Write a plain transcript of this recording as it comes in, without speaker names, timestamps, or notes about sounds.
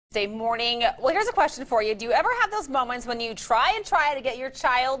Day morning. Well, here's a question for you. Do you ever have those moments when you try to get your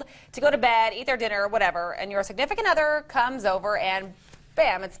child to go to bed, eat their dinner, whatever, and your significant other comes over and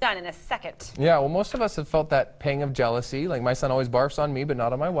bam, it's done in a second? Yeah, well, most of us have felt that pang of jealousy. Like, my son always barfs on me, but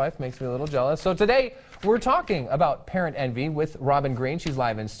not on my wife. Makes me a little jealous. So today, we're talking about parent envy with Robyn Greene. She's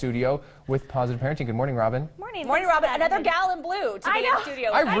live in studio with Positive Parenting. Good morning, Robyn. Morning, Robyn. Another gal in blue to be in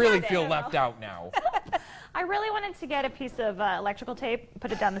studio. I really feel left out now. I really wanted to get a piece of electrical tape,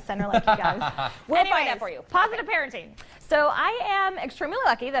 put it down the center like you guys. We'll find that for you. Positive parenting. So I am extremely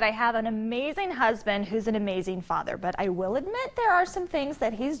lucky that I have an amazing husband who's an amazing father, but I will admit there are some things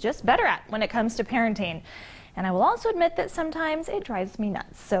that he's just better at when it comes to parenting. And I will also admit that sometimes it drives me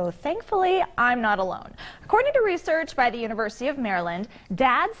nuts. So thankfully, I'm not alone. According to research by the University of Maryland,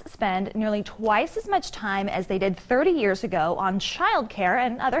 dads spend nearly twice as much time as they did 30 years ago on childcare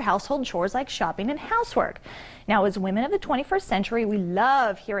and other household chores like shopping and housework. Now, as women of the 21st century, we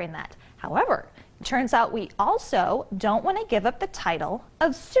love hearing that. However, it turns out we also don't want to give up the title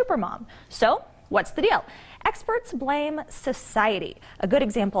of supermom. So, what's the deal? Experts blame society. A good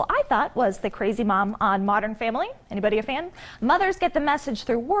example, I thought, was the crazy mom on Modern Family. Anybody a fan? Mothers get the message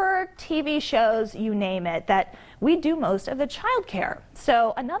through work, TV shows, you name it, that we do most of the child care.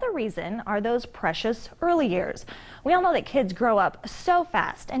 So another reason are those precious early years. We all know that kids grow up so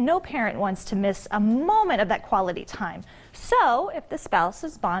fast, and no parent wants to miss a moment of that quality time. So if the spouse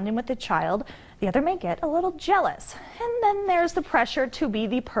is bonding with the child, the other may get a little jealous. And then there's the pressure to be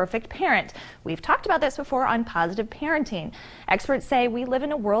the perfect parent. We've talked about this before on Positive Parenting. Experts say we live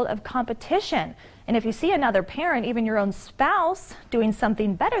in a world of competition. And if you see another parent, even your own spouse, doing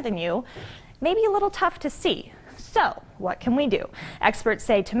something better than you, maybe a little tough to see. So, what can we do? Experts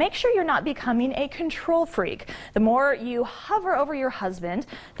say to make sure you're not becoming a control freak. The more you hover over your husband,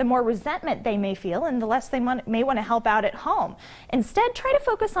 the more resentment they may feel and the less they may want to help out at home. Instead, try to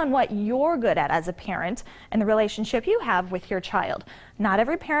focus on what you're good at as a parent and the relationship you have with your child. Not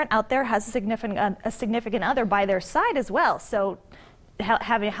every parent out there has a significant other by their side as well, so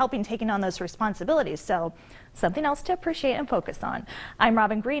helping taking on those responsibilities. So something else to appreciate and focus on. I'm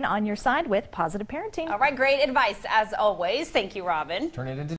Robyn Greene on your side with Positive Parenting. All right, great advice as always. Thank you, Robyn. Turn it into